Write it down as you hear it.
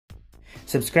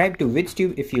Subscribe to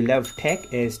VidsTube if you love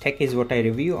tech, as tech is what I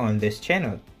review on this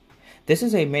channel. This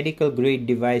is a medical grade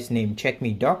device named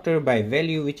Checkme Doctor by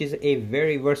Wellue, which is a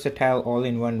very versatile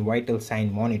all-in-one vital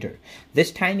sign monitor.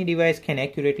 This tiny device can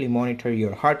accurately monitor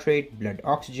your heart rate, blood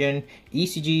oxygen,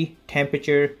 ECG,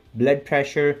 temperature, blood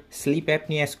pressure, sleep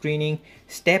apnea screening,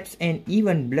 steps, and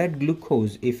even blood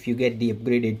glucose if you get the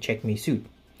upgraded Checkme suit.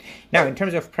 Now, in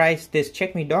terms of price, this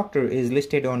Checkme Doctor is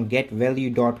listed on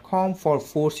getwellue.com for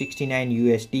 $469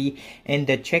 USD, and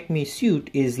the Checkme suit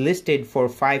is listed for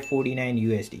 $549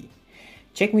 USD.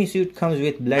 Checkme suit comes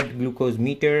with blood glucose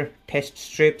meter, test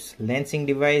strips, lancing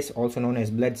device, also known as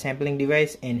blood sampling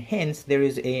device, and hence there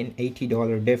is an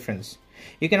 $80 difference.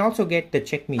 You can also get the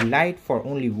Checkme Lite for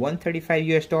only $135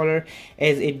 US,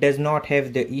 as it does not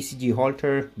have the ECG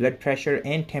halter, blood pressure,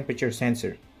 and temperature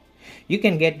sensor. You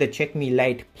can get the Checkme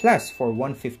Lite Plus for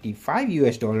 $155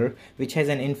 US, which has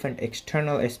an infant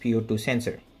external SpO2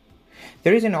 sensor.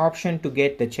 There is an option to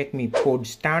get the Checkme Pod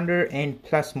Standard and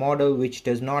Plus model, which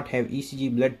does not have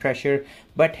ECG blood pressure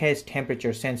but has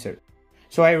temperature sensor.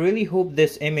 So I really hope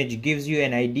this image gives you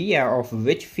an idea of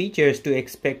which features to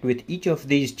expect with each of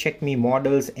these Checkme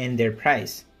models and their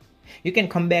price. You can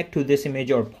come back to this image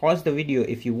or pause the video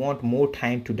if you want more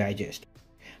time to digest.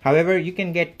 However, you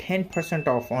can get 10%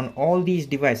 off on all these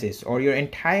devices or your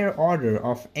entire order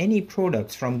of any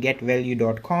products from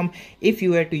getwellue.com if you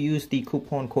were to use the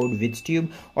coupon code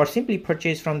VidsTube, or simply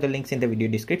purchase from the links in the video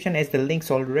description, as the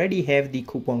links already have the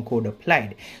coupon code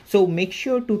applied. So make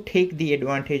sure to take the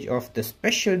advantage of the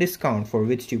special discount for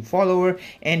VidsTube follower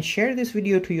and share this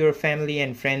video to your family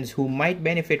and friends who might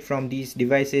benefit from these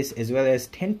devices, as well as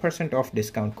 10% off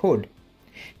discount code.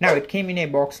 Now, it came in a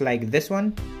box like this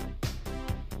one.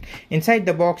 Inside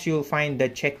the box, you'll find the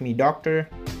Checkme Doctor,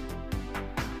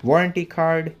 warranty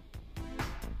card,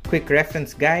 quick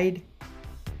reference guide,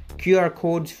 QR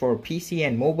codes for PC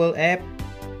and mobile app,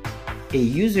 a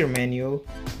user manual,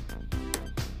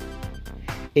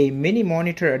 a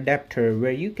Minimonitor adapter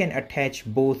where you can attach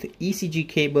both ECG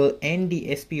cable and the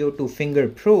SpO2 finger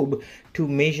probe to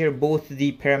measure both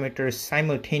the parameters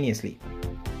simultaneously,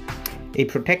 a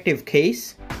protective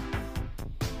case,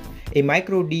 a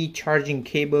micro D charging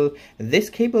cable. This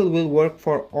cable will work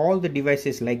for all the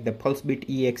devices like the Pulsebeat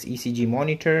EX ECG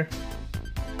monitor,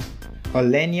 a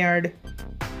lanyard,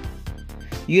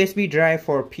 USB drive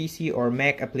for PC or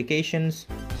Mac applications,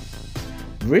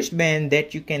 wristband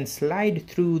that you can slide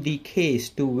through the case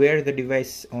to wear the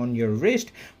device on your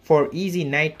wrist for easy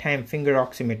nighttime finger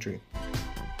oximetry,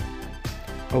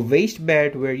 a waist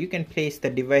belt where you can place the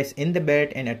device in the belt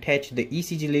and attach the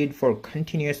ECG lead for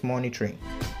continuous monitoring,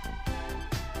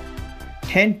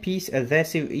 10-piece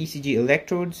adhesive ECG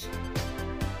electrodes.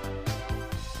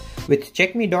 With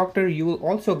Checkme Doctor, you will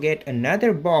also get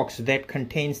another box that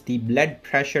contains the blood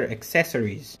pressure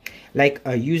accessories like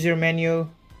a user manual,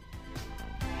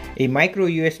 a micro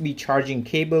USB charging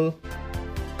cable,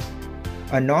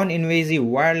 a non-invasive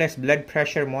wireless blood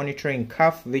pressure monitoring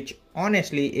cuff, which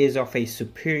honestly is of a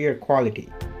superior quality,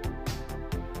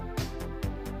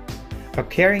 a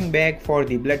carrying bag for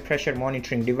the blood pressure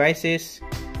monitoring devices.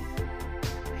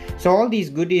 So all these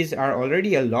goodies are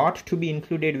already a lot to be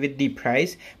included with the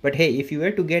price, but hey, if you were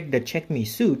to get the Checkme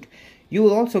suit, you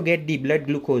will also get the blood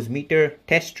glucose meter,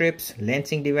 test strips,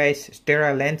 lancing device,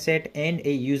 sterile lancet, and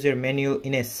a user manual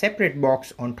in a separate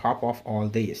box on top of all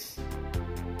this.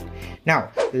 Now,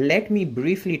 let me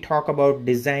briefly talk about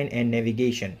design and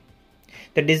navigation.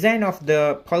 The design of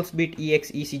the Pulsebeat EX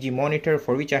ECG monitor,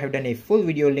 for which I have done a full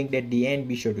video linked at the end,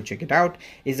 be sure to check it out,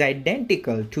 is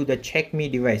identical to the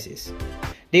Checkme devices.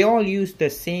 They all use the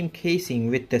same casing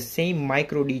with the same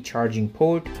micro D charging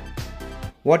port.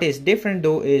 What is different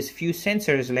though is few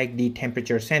sensors like the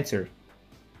temperature sensor,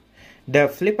 the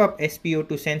flip up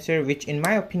SpO2 sensor, which in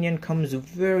my opinion comes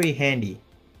very handy.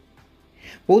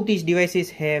 Both these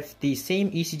devices have the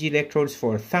same ECG electrodes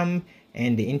for thumb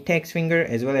and the index finger,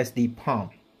 as well as the palm.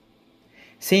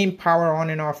 Same power on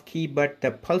and off key, but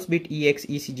the Pulsebeat EX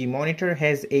ECG monitor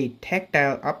has a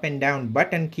tactile up and down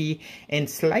button key and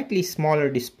slightly smaller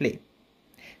display.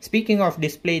 Speaking of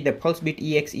display, the Pulsebeat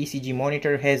EX ECG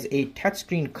monitor has a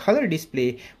touchscreen color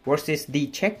display versus the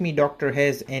Checkme Doctor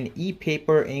has an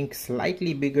e-paper ink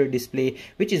slightly bigger display,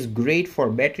 which is great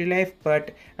for battery life,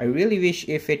 but I really wish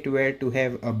if it were to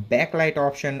have a backlight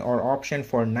option or option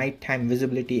for nighttime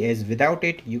visibility, as without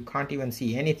it you can't even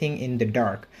see anything in the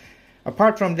dark.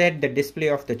 Apart from that, the display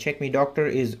of the Checkme Doctor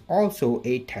is also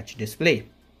a touch display.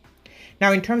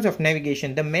 Now, in terms of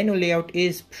navigation, the menu layout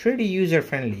is pretty user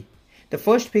friendly. The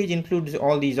first page includes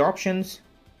all these options.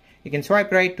 You can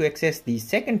swipe right to access the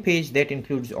second page that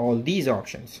includes all these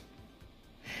options.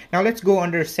 Now let's go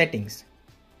under settings.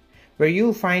 where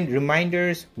you'll find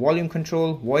reminders, volume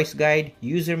control, voice guide,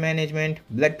 user management,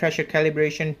 blood pressure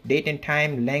calibration, date and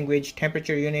time, language,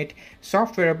 temperature unit,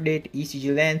 software update,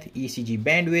 ECG length, ECG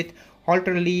bandwidth,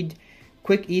 Holter lead,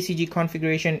 quick ECG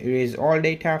configuration, erase all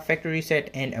data, factory reset,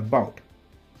 and about.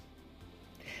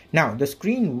 Now the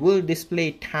screen will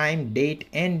display time, date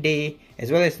and day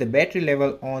as well as the battery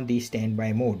level on the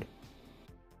standby mode.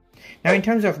 Now in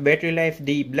terms of battery life,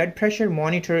 the blood pressure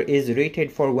monitor is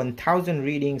rated for 1000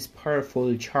 readings per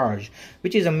full charge,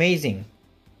 which is amazing.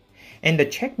 And the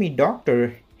Checkme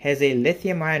Doctor has a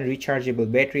lithium-ion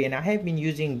rechargeable battery, and I have been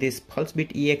using this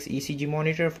Pulsebit EX ECG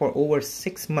monitor for over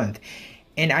 6 months,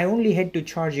 and I only had to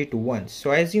charge it once.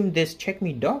 So I assume this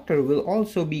Checkme Doctor will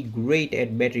also be great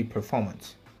at battery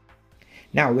performance.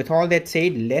 Now with all that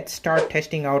said, let's start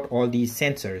testing out all these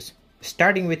sensors,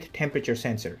 starting with temperature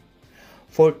sensor.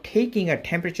 For taking a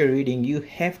temperature reading, you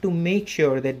have to make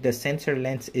sure that the sensor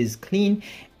lens is clean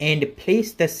and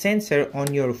place the sensor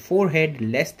on your forehead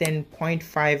less than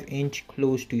 0.5 inch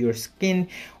close to your skin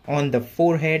on the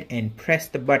forehead and press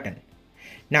the button.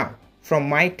 Now, from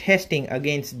my testing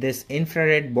against this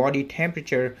infrared body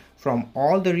temperature from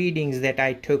all the readings that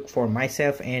I took for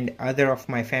myself and other of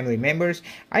my family members,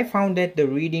 I found that the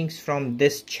readings from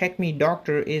this Checkme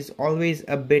Doctor is always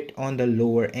a bit on the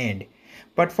lower end.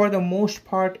 But for the most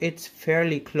part it's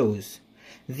fairly close.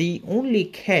 The only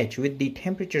catch with the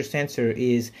temperature sensor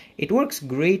is it works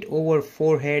great over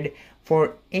forehead.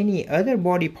 For any other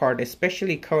body part,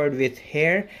 especially covered with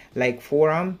hair like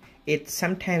forearm, it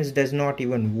sometimes does not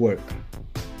even work.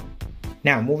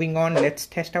 Now moving on, let's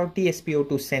test out the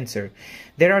SpO2 sensor.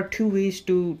 There are two ways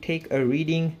to take a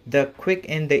reading. The quick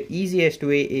and the easiest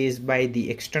way is by the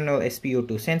external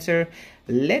SpO2 sensor.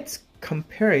 Let's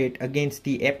compare it against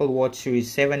the Apple Watch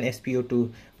Series 7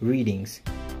 SpO2 readings.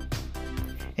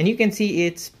 And you can see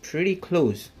it's pretty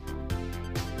close.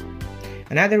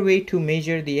 Another way to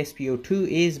measure the SpO2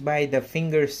 is by the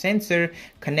finger sensor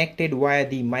connected via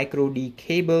the micro D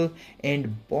cable,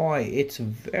 and boy, it's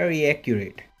very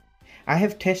accurate. I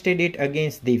have tested it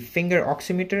against the finger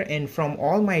oximeter, and from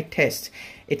all my tests,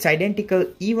 it's identical.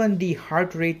 Even the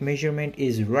heart rate measurement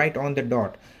is right on the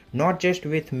dot. Not just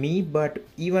with me, but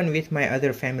even with my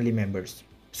other family members.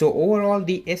 So overall,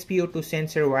 the SpO2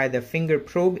 sensor via the finger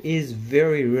probe is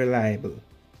very reliable.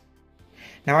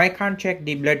 Now I can't check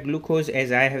the blood glucose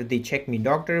as I have the Checkme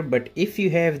Doctor, but if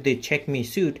you have the Checkme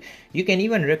suit, you can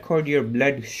even record your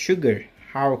blood sugar.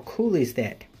 How cool is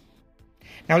that?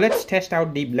 Now let's test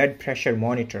out the blood pressure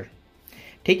monitor.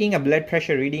 Taking a blood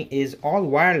pressure reading is all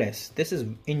wireless. This is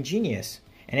ingenious.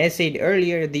 And as said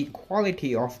earlier, the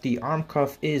quality of the arm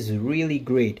cuff is really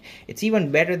great. It's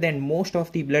even better than most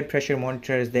of the blood pressure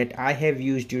monitors that I have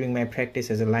used during my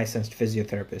practice as a licensed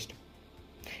physiotherapist.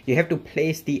 You have to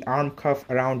place the arm cuff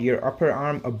around your upper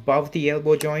arm above the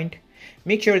elbow joint.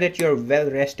 Make sure that you're well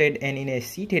rested and in a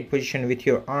seated position with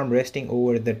your arm resting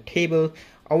over the table.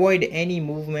 Avoid any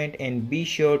movement and be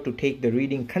sure to take the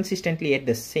reading consistently at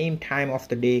the same time of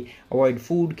the day. Avoid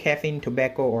food, caffeine,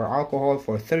 tobacco or alcohol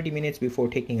for 30 minutes before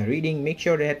taking a reading. Make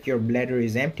sure that your bladder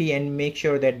is empty and make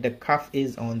sure that the cuff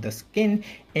is on the skin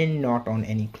and not on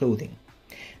any clothing.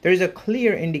 There is a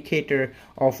clear indicator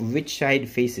of which side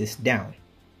faces down.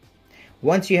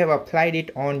 Once you have applied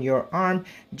it on your arm,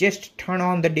 just turn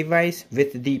on the device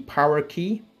with the power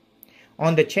key.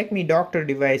 On the Checkme Doctor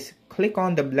device, click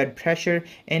on the blood pressure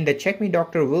and the Checkme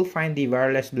Doctor will find the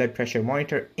wireless blood pressure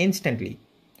monitor instantly.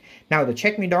 Now the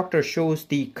Checkme Doctor shows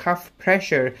the cuff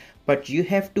pressure, but you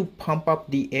have to pump up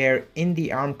the air in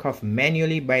the arm cuff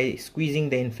manually by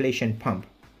squeezing the inflation pump.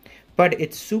 But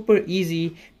it's super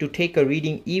easy to take a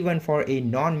reading even for a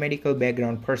non-medical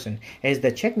background person, as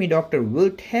the Checkme Doctor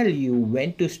will tell you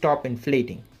when to stop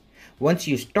inflating. Once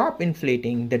you stop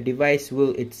inflating, the device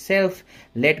will itself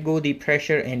let go the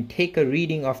pressure and take a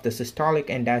reading of the systolic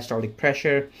and diastolic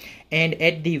pressure, and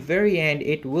at the very end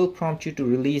it will prompt you to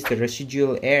release the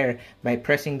residual air by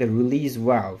pressing the release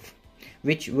valve,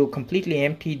 which will completely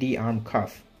empty the arm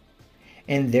cuff.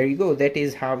 And there you go, that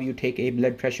is how you take a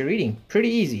blood pressure reading. Pretty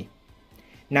easy.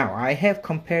 Now I have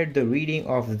compared the reading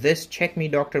of this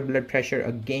Checkme Doctor blood pressure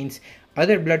against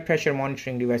other blood pressure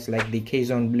monitoring devices like the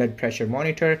K-Zone blood pressure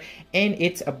monitor, and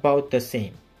it's about the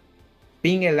same.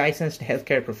 Being a licensed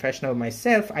healthcare professional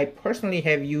myself, I personally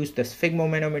have used the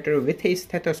sphygmomanometer with a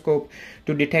stethoscope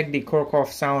to detect the Korkhoff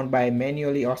sound by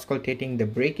manually auscultating the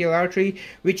brachial artery,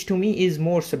 which to me is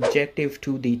more subjective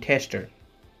to the tester.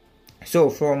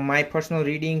 So from my personal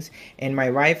readings, and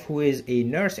my wife, who is a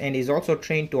nurse and is also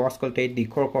trained to auscultate the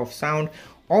Korkhoff sound,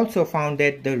 also found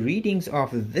that the readings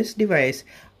of this device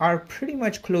are pretty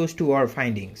much close to our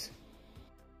findings.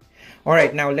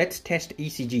 Alright, now let's test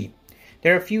ECG.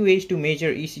 There are a few ways to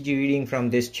measure ECG reading from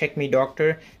this Checkme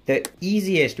Doctor. The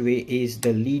easiest way is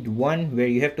the lead 1, where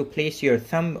you have to place your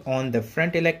thumb on the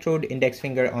front electrode, index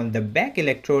finger on the back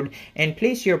electrode, and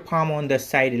place your palm on the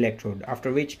side electrode,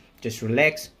 after which just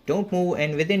relax, don't move,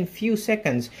 and within few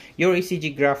seconds your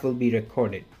ECG graph will be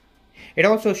recorded. It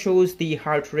also shows the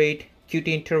heart rate, QT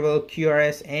interval,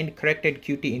 QRS, and corrected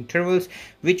QT intervals,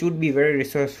 which would be very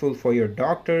resourceful for your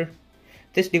doctor.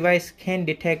 This device can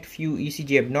detect few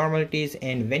ECG abnormalities,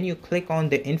 and when you click on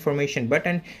the information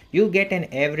button, you'll get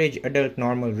an average adult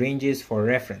normal ranges for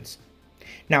reference.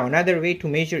 Now, another way to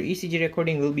measure ECG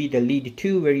recording will be the lead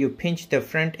 2, where you pinch the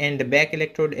front and the back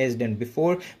electrode as done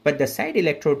before, but the side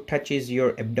electrode touches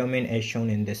your abdomen as shown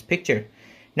in this picture.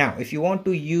 Now, if you want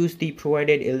to use the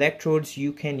provided electrodes,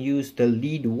 you can use the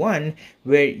lead 1,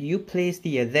 where you place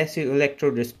the adhesive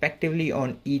electrode respectively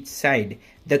on each side.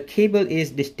 The cable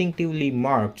is distinctively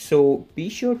marked, so be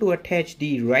sure to attach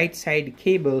the right side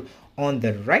cable on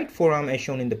the right forearm as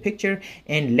shown in the picture,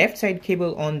 and left side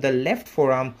cable on the left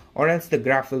forearm, or else the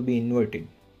graph will be inverted.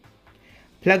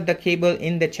 Plug the cable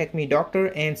in the Checkme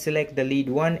Doctor and select the lead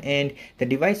 1, and the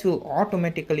device will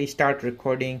automatically start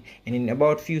recording, and in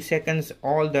about few seconds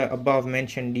all the above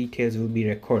mentioned details will be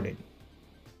recorded.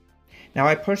 Now,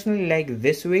 I personally like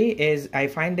this way, as I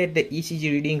find that the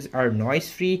ECG readings are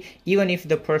noise free even if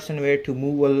the person were to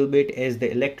move a little bit, as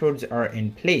the electrodes are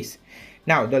in place.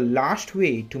 Now, the last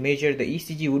way to measure the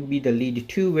ECG would be the lead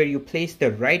 2, where you place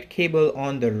the right cable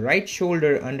on the right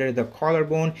shoulder under the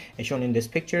collarbone as shown in this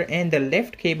picture, and the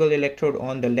left cable electrode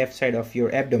on the left side of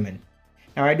your abdomen.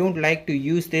 Now, I don't like to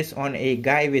use this on a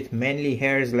guy with manly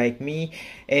hairs like me,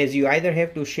 as you either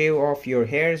have to shave off your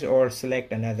hairs or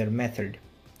select another method.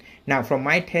 Now, from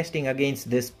my testing against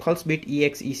this Pulsebit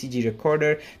EX ECG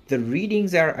recorder, the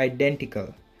readings are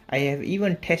identical. I have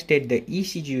even tested the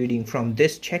ECG reading from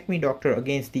this Checkme Doctor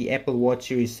against the Apple Watch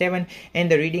Series 7,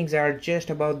 and the readings are just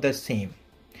about the same.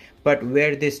 But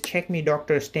where this Checkme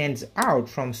Doctor stands out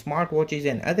from smartwatches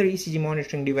and other ECG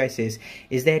monitoring devices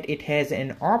is that it has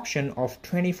an option of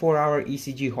 24-hour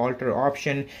ECG halter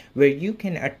option, where you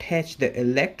can attach the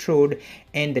electrode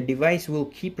and the device will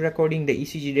keep recording the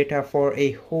ECG data for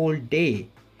a whole day.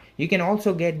 You can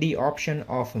also get the option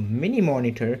of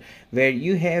Minimonitor, where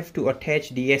you have to attach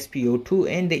the SpO2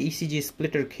 and the ECG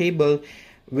splitter cable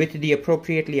with the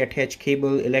appropriately attached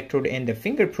cable, electrode, and the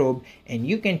finger probe, and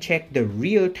you can check the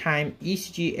real-time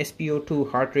ECG, SpO2,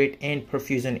 heart rate, and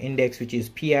perfusion index, which is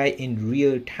PI, in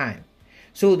real time.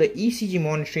 So the ECG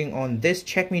monitoring on this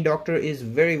Checkme Doctor is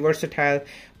very versatile,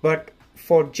 but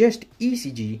for just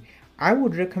ECG, I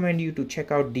would recommend you to check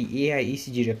out the AI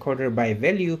ECG recorder by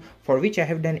Wellue, for which I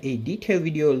have done a detailed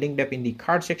video linked up in the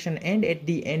card section and at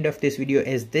the end of this video,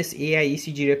 as this AI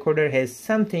ECG recorder has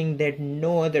something that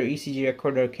no other ECG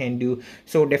recorder can do.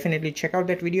 So definitely check out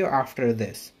that video after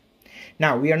this.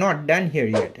 Now, we are not done here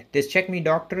yet. This Checkme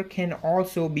Doctor can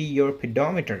also be your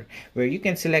pedometer, where you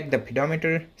can select the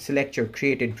pedometer, select your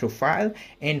created profile,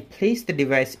 and place the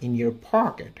device in your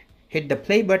pocket. Hit the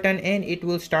play button and it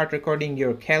will start recording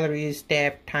your calories,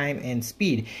 step, time, and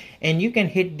speed. And you can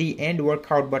hit the end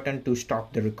workout button to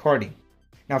stop the recording.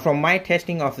 Now, from my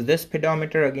testing of this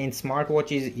pedometer against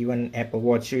smartwatches, even Apple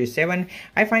Watch Series 7,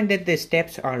 I find that the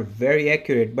steps are very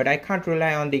accurate, but I can't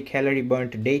rely on the calorie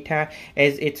burnt data,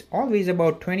 as it's always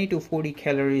about 20 to 40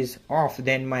 calories off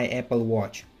than my Apple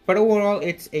Watch. But overall,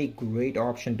 it's a great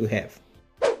option to have.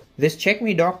 This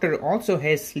Checkme Doctor also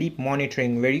has sleep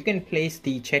monitoring, where you can place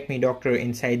the Checkme Doctor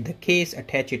inside the case,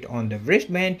 attach it on the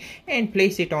wristband, and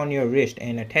place it on your wrist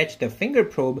and attach the finger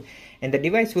probe, and the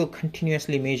device will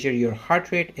continuously measure your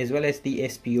heart rate as well as the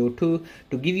SpO2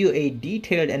 to give you a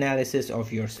detailed analysis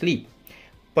of your sleep.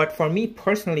 But for me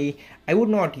personally, I would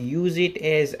not use it,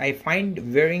 as I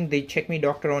find wearing the Checkme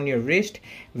Doctor on your wrist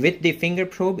with the finger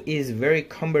probe is very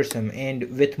cumbersome,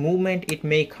 and with movement it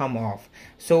may come off.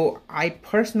 So I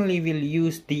personally will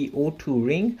use the O2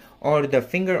 ring or the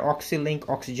finger OxyLink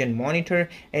oxygen monitor,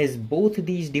 as both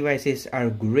these devices are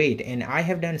great, and I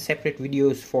have done separate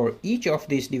videos for each of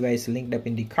these devices linked up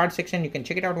in the card section. You can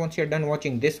check it out once you're done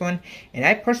watching this one. And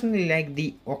I personally like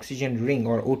the oxygen ring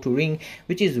or O2 ring,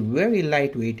 which is very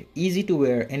lightweight, easy to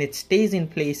wear, and it stays in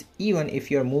place even if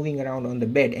you're moving around on the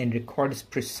bed, and records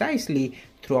precisely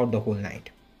throughout the whole night.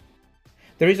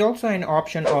 There is also an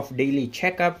option of daily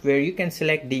checkup, where you can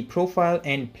select the profile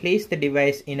and place the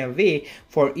device in a way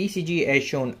for ECG as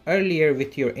shown earlier,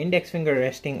 with your index finger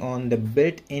resting on the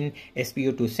built-in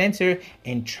SpO2 sensor,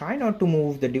 and try not to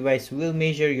move. The device will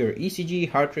measure your ECG,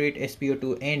 heart rate,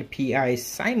 SpO2, and PI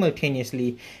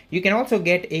simultaneously. You can also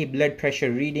get a blood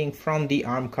pressure reading from the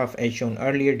arm cuff as shown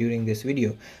earlier during this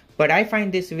video. but I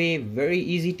find this way very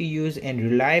easy to use and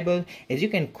reliable, as you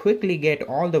can quickly get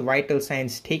all the vital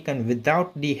signs taken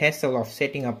without the hassle of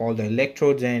setting up all the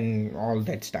electrodes and all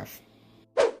that stuff.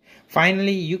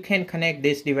 Finally, you can connect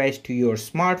this device to your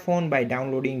smartphone by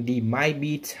downloading the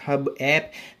Mybeats Hub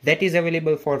app that is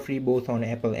available for free both on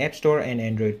Apple App Store and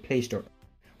Android Play Store.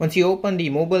 Once you open the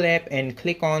mobile app and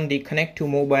click on the Connect to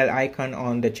Mobile icon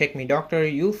on the Checkme Doctor,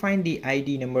 you'll find the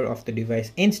ID number of the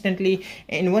device instantly,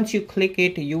 and once you click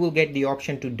it, you will get the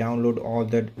option to download all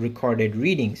the recorded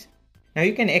readings. Now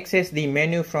you can access the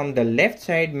menu from the left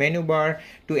side menu bar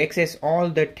to access all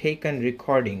the taken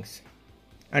recordings.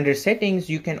 Under settings,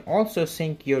 you can also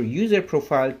sync your user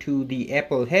profile to the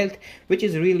Apple Health, which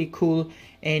is really cool,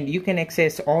 and you can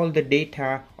access all the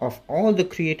data of all the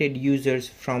created users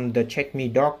from the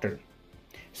Checkme Doctor.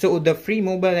 So the free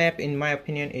mobile app, in my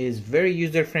opinion, is very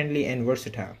user friendly and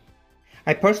versatile.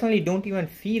 I personally don't even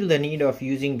feel the need of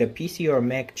using the PC or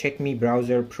Mac Checkme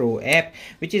Browser Pro app,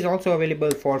 which is also available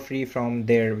for free from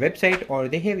their website, or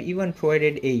they have even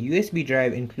provided a USB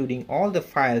drive including all the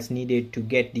files needed to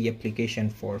get the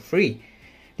application for free.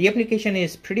 The application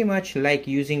is pretty much like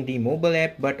using the mobile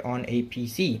app but on a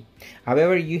PC.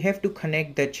 However, you have to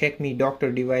connect the Checkme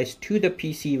Doctor device to the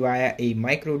PC via a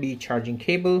microD charging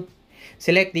cable.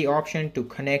 Select the option to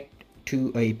connect to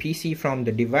a PC from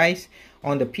the device.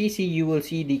 On the PC, you will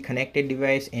see the connected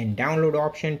device and download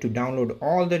option to download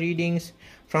all the readings.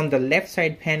 From the left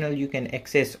side panel, you can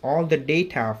access all the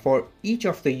data for each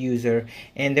of the user,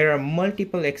 and there are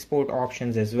multiple export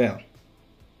options as well.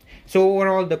 So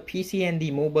overall, the PC and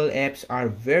the mobile apps are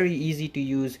very easy to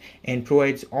use and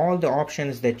provides all the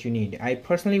options that you need. I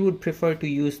personally would prefer to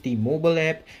use the mobile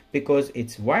app because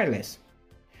it's wireless.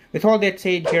 With all that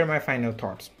said, here are my final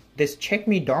thoughts. This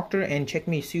Checkme Doctor and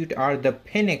Checkme Suite are the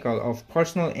pinnacle of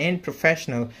personal and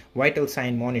professional vital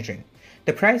sign monitoring.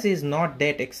 The price is not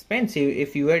that expensive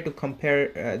if you were to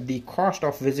compare the cost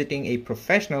of visiting a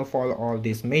professional for all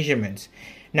these measurements.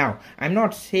 Now, I'm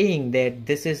not saying that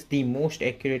this is the most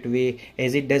accurate way,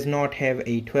 as it does not have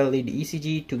a 12-lead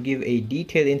ECG to give a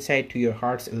detailed insight to your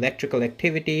heart's electrical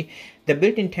activity. The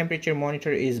built-in temperature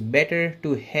monitor is better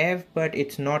to have, but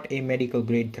it's not a medical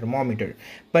grade thermometer.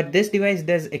 But this device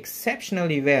does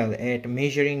exceptionally well at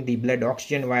measuring the blood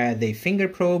oxygen via the finger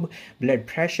probe, blood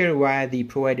pressure via the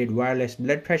provided wireless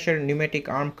blood pressure pneumatic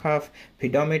arm cuff,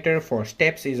 pedometer for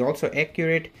steps is also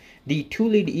accurate. The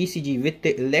 2-lead ECG with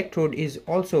the electrode is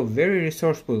also very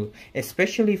resourceful,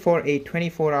 especially for a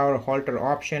 24-hour halter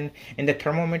option, and the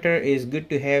thermometer is good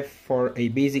to have for a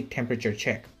basic temperature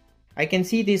check. I can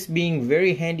see this being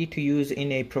very handy to use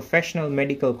in a professional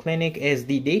medical clinic, as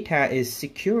the data is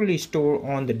securely stored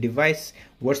on the device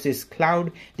versus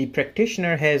cloud. The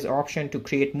practitioner has option to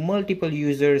create multiple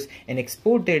users and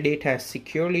export their data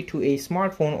securely to a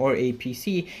smartphone or a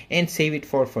PC and save it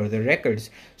for further records.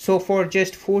 So for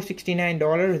just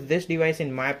 $469, this device,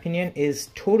 in my opinion, is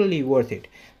totally worth it.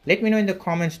 Let me know in the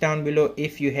comments down below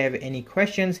if you have any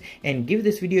questions, and give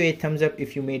this video a thumbs up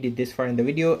if you made it this far in the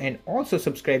video, and also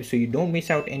subscribe so you don't miss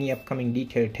out any upcoming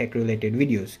detailed tech related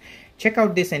videos. Check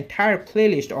out this entire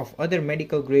playlist of other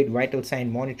medical grade vital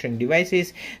sign monitoring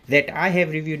devices that I have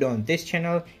reviewed on this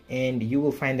channel, and you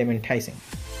will find them enticing.